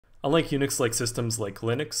Unlike Unix-like systems like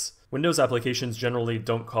Linux, Windows applications generally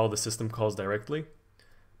don't call the system calls directly,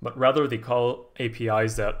 but rather they call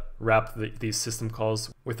APIs that wrap these system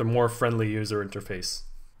calls with a more friendly user interface.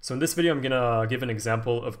 So in this video, I'm going to give an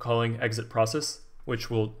example of calling exit process, which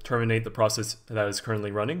will terminate the process that is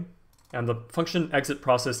currently running. And the function exit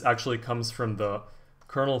process actually comes from the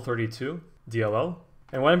kernel32 DLL.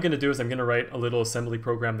 And what I'm going to do is I'm going to write a little assembly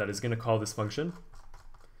program that is going to call this function.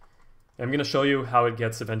 And I'm going to show you how it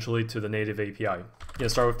gets eventually to the native API. I'm going to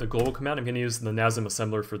start with the global command. I'm going to use the NASM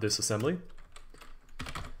Assembler for this assembly.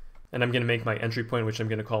 And I'm going to make my entry point, which I'm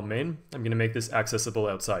going to call main. I'm going to make this accessible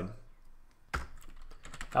outside.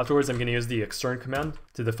 Afterwards, I'm going to use the extern command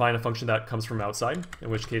to define a function that comes from outside, in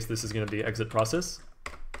which case this is going to be exit process.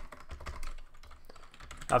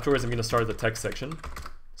 Afterwards, I'm going to start the text section.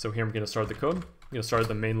 So here I'm going to start the code. I'm going to start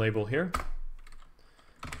the main label here.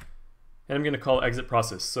 And I'm going to call exit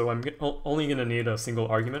process. So I'm only going to need a single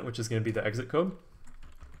argument, which is going to be the exit code.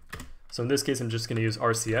 So in this case, I'm just going to use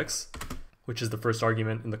RCX, which is the first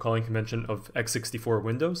argument in the calling convention of x64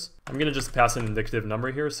 Windows. I'm going to just pass an indicative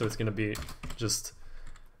number here, so it's going to be just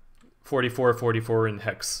 4444 in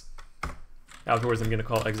hex. Afterwards, I'm going to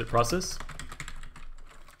call exit process.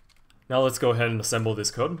 Now let's go ahead and assemble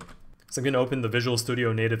this code. So I'm going to open the Visual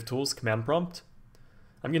Studio Native Tools command prompt.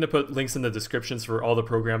 I'm going to put links in the descriptions for all the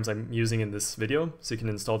programs I'm using in this video, so you can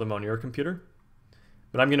install them on your computer.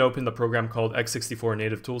 But I'm going to open the program called x64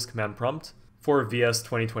 Native Tools command prompt for VS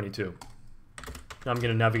 2022. Now I'm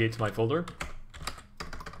going to navigate to my folder.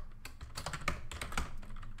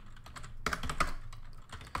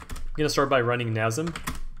 I'm going to start by running NASM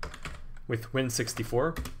with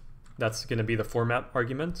win64. That's going to be the format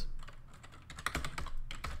argument.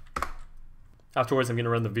 Afterwards, I'm going to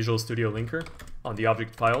run the Visual Studio linker on the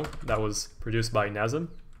object file that was produced by NASM.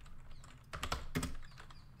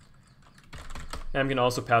 And I'm going to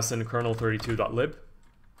also pass in kernel32.lib,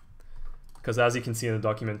 because as you can see in the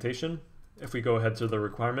documentation, if we go ahead to the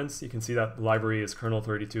requirements, you can see that the library is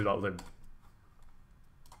kernel32.lib.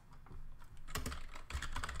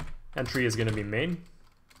 Entry is going to be main.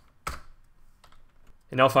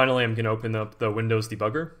 And now finally, I'm going to open up the Windows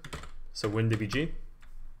debugger, so WinDbg.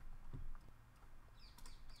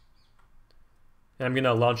 And I'm going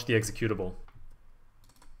to launch the executable.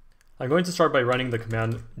 I'm going to start by running the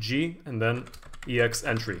command g and then ex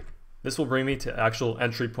entry. This will bring me to the actual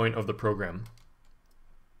entry point of the program.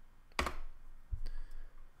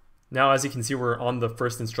 Now, as you can see, we're on the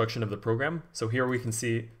first instruction of the program. So here we can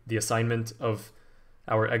see the assignment of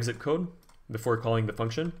our exit code before calling the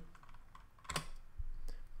function.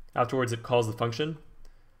 Afterwards, it calls the function.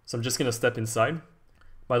 So I'm just going to step inside.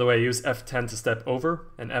 By the way, I use F10 to step over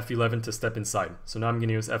and F11 to step inside. So now I'm going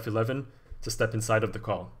to use F11 to step inside of the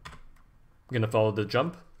call. I'm going to follow the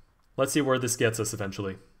jump. Let's see where this gets us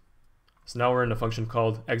eventually. So now we're in a function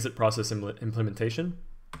called exit process implementation.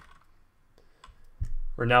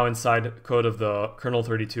 We're now inside code of the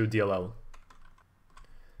kernel32 DLL.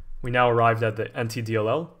 We now arrived at the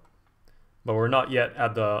NTDLL, but we're not yet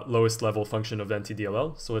at the lowest level function of the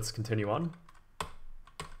NTDLL, so let's continue on.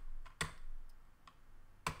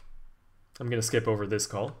 I'm going to skip over this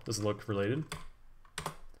call, doesn't look related.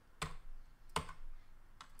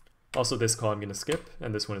 Also this call I'm going to skip,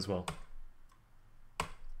 and this one as well.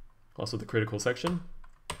 Also the critical section.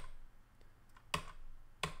 I'm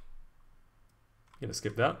going to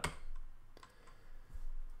skip that.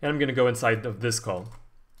 And I'm going to go inside of this call.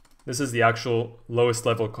 This is the actual lowest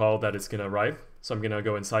level call that is going to arrive. So I'm going to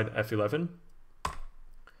go inside F11.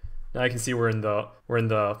 Now I can see we're in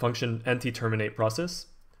the function NT-terminate process.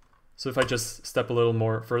 So if I just step a little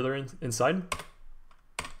more further inside,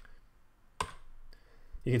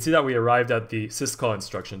 you can see that we arrived at the syscall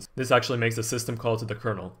instructions. This actually makes a system call to the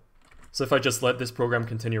kernel. So if I just let this program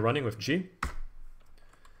continue running with G,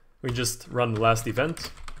 we just run the last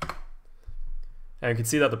event, and you can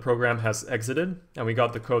see that the program has exited, and we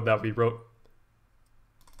got the code that we wrote.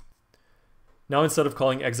 Now instead of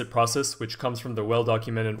calling exit process, which comes from the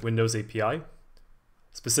well-documented Windows API,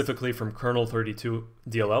 specifically from kernel32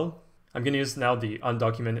 DLL, I'm going to use now the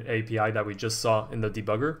undocumented API that we just saw in the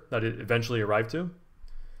debugger that it eventually arrived to.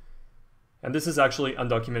 And this is actually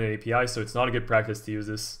undocumented API, so it's not a good practice to use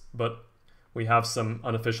this, but we have some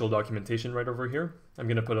unofficial documentation right over here. I'm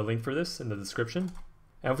going to put a link for this in the description.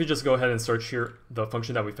 And if we just go ahead and search here the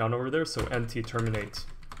function that we found over there, so NT-terminate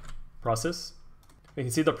process, we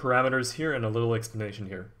can see the parameters here and a little explanation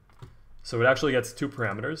here. So it actually gets two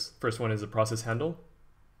parameters. First one is the process handle.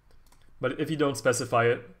 But if you don't specify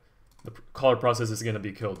it, the caller process is going to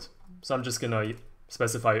be killed. So I'm just going to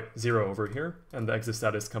specify 0 over here, and the exit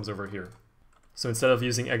status comes over here. So instead of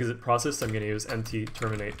using exit process, I'm going to use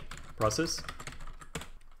NT-terminate process.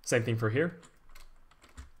 Same thing for here.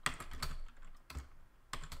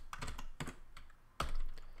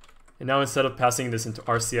 And now instead of passing this into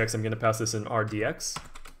RCX, I'm going to pass this in RDX,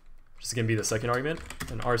 which is going to be the second argument,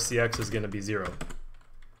 and RCX is going to be 0.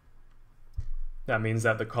 That means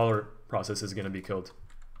that the caller process is going to be killed.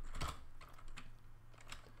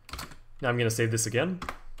 Now I'm going to save this again.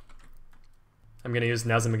 I'm going to use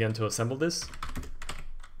NASM again to assemble this.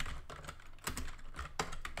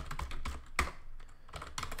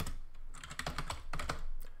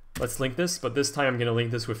 Let's link this, but this time I'm going to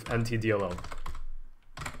link this with NTDLL.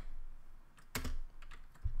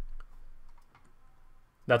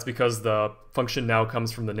 That's because the function now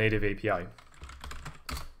comes from the native API.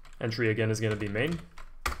 Entry again is going to be main.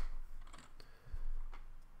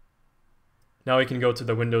 Now we can go to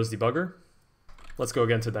the Windows debugger. Let's go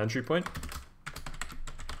again to the entry point.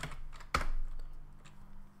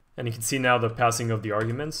 And you can see now the passing of the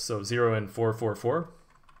arguments, so 0 and 444.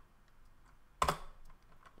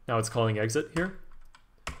 Now it's calling exit here.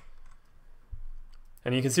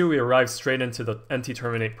 And you can see we arrived straight into the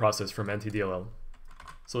NT-terminate process from NTDLL.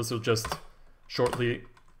 So this will just shortly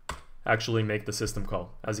actually make the system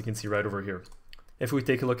call, as you can see right over here. If we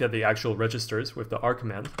take a look at the actual registers with the R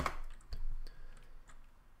command,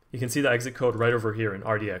 you can see the exit code right over here in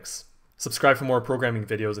RDX. Subscribe for more programming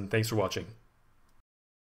videos, and thanks for watching.